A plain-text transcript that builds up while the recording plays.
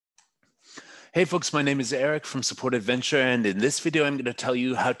Hey folks, my name is Eric from Support Adventure, and in this video, I'm going to tell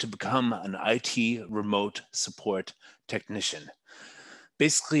you how to become an IT remote support technician.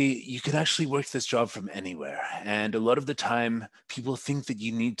 Basically, you can actually work this job from anywhere. And a lot of the time, people think that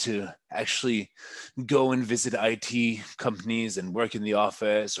you need to actually go and visit IT companies and work in the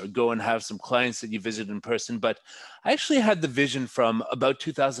office or go and have some clients that you visit in person. But I actually had the vision from about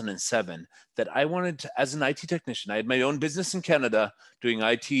 2007 that I wanted to, as an IT technician, I had my own business in Canada doing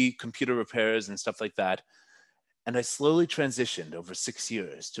IT computer repairs and stuff like that. And I slowly transitioned over 6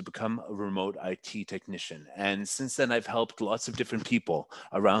 years to become a remote IT technician. And since then, I've helped lots of different people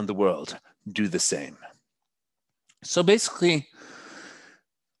around the world do the same. So basically,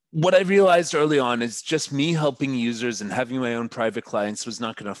 what I realized early on is just me helping users and having my own private clients was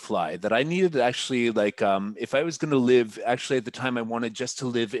not going to fly. That I needed to actually, if I was going to live, actually at the time, I wanted just to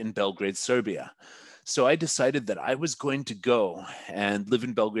live in Belgrade, Serbia. So I decided that I was going to go and live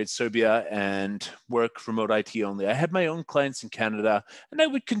in Belgrade, Serbia, and work remote IT only. I had my own clients in Canada, and I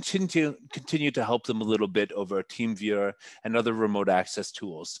would continue to help them a little bit over TeamViewer and other remote access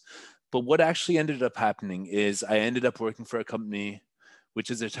tools. But what actually ended up happening is I ended up working for a company, which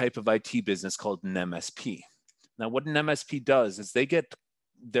is a type of IT business called an MSP. Now, what an MSP does is they get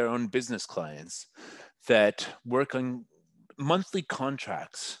their own business clients that work on monthly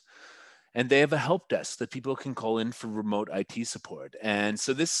contracts, and they have a help desk that people can call in for remote IT support. And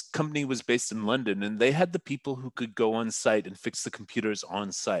so this company was based in London, and they had the people who could go on site and fix the computers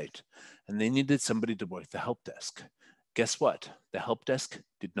on site. And they needed somebody to work the help desk. Guess what? The help desk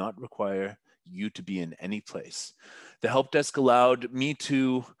did not require you to be in any place. The help desk allowed me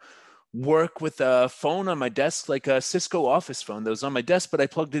to work with a phone on my desk, like a Cisco office phone that was on my desk, but I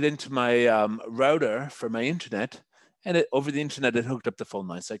plugged it into my router for my internet. And over the internet, it hooked up the phone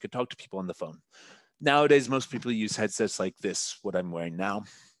line so I could talk to people on the phone. Nowadays, most people use headsets like this, what I'm wearing now.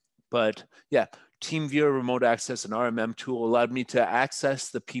 But yeah, TeamViewer remote access and RMM tool allowed me to access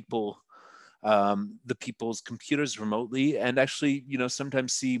the people's computers remotely and actually,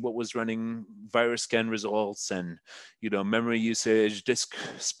 sometimes see what was running, virus scan results, and, memory usage, disk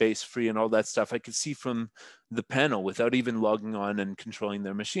space free, and all that stuff. I could see from the panel without even logging on and controlling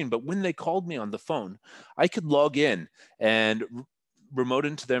their machine. But when they called me on the phone, I could log in and remote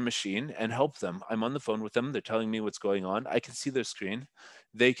into their machine and help them. I'm on the phone with them. They're telling me what's going on. I can see their screen.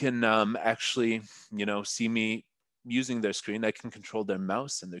 They can actually, see me using their screen. I can control their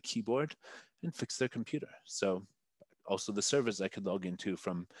mouse and their keyboard and fix their computer. So also the servers I could log into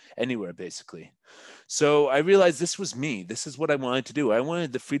from anywhere, basically. So I realized this was me. This is what I wanted to do. I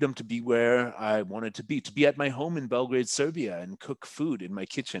wanted the freedom to be where I wanted to be at my home in Belgrade, Serbia, and cook food in my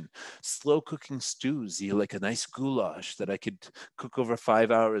kitchen, slow cooking stews, like a nice goulash that I could cook over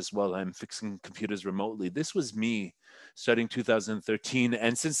 5 hours while I'm fixing computers remotely. This was me starting 2013.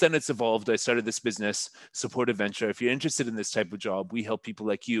 And since then it's evolved. I started this business, Support Adventure. If you're interested in this type of job, we help people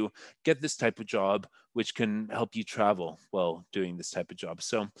like you get this type of job, which can help you travel while doing this type of job.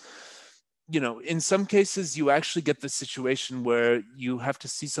 So, in some cases, you actually get the situation where you have to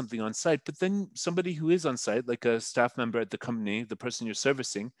see something on site, but then somebody who is on site, like a staff member at the company, the person you're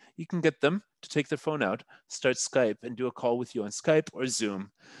servicing, you can get them to take their phone out, start Skype, and do a call with you on Skype or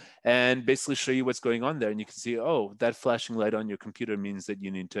Zoom, and basically show you what's going on there. And you can see, oh, that flashing light on your computer means that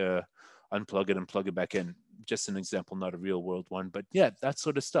you need to unplug it and plug it back in. Just an example, not a real world one, but yeah, that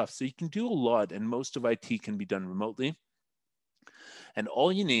sort of stuff. So you can do a lot, and most of IT can be done remotely. And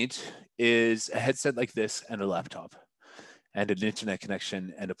all you need is a headset like this and a laptop and an internet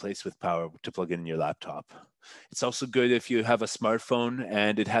connection and a place with power to plug in your laptop. It's also good if you have a smartphone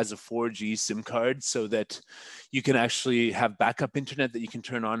and it has a 4G SIM card so that you can actually have backup internet that you can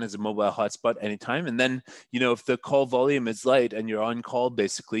turn on as a mobile hotspot anytime. And then, if the call volume is light and you're on call,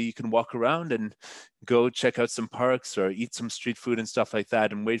 basically, you can walk around and go check out some parks or eat some street food and stuff like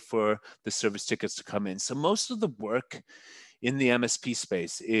that and wait for the service tickets to come in. So most of the work in the MSP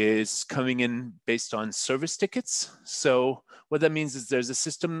space is coming in based on service tickets. So what that means is there's a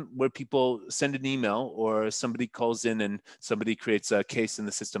system where people send an email or somebody calls in and somebody creates a case in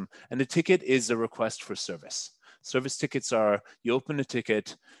the system. And the ticket is a request for service. Service tickets are, you open a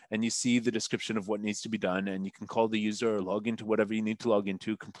ticket and you see the description of what needs to be done, and you can call the user or log into whatever you need to log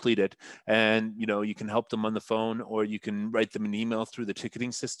into, complete it. And you can help them on the phone, or you can write them an email through the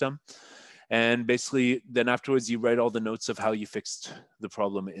ticketing system. And basically, then afterwards, you write all the notes of how you fixed the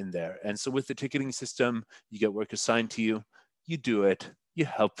problem in there. And so with the ticketing system, you get work assigned to you, you do it, you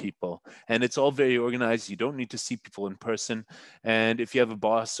help people. And it's all very organized. You don't need to see people in person. And if you have a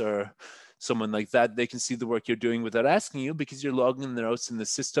boss or someone like that, they can see the work you're doing without asking you, because you're logging the notes in the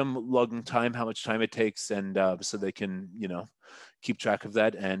system, logging time, how much time it takes. And so they can, keep track of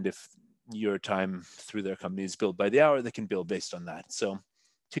that. And if your time through their company is billed by the hour, they can bill based on that. So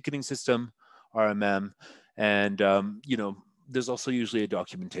ticketing system, RMM, and there's also usually a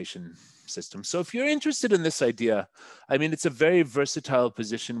documentation system. So if you're interested in this idea, I mean, it's a very versatile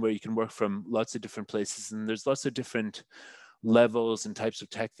position where you can work from lots of different places, and there's lots of different levels and types of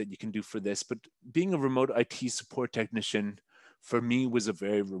tech that you can do for this. But being a remote IT support technician for me was a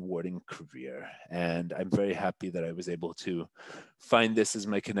very rewarding career. And I'm very happy that I was able to find this as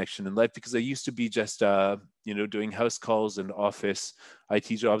my connection in life, because I used to be just, doing house calls and office IT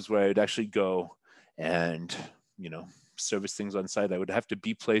jobs where I would actually go and, service things on site. I would have to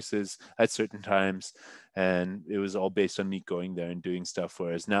be places at certain times, and it was all based on me going there and doing stuff.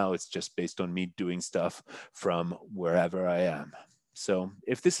 Whereas now it's just based on me doing stuff from wherever I am. So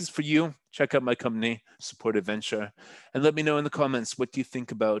if this is for you, check out my company, Support Adventure, and let me know in the comments, what do you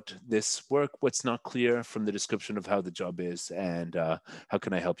think about this work? What's not clear from the description of how the job is, and how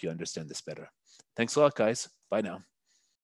can I help you understand this better? Thanks a lot, guys. Bye now.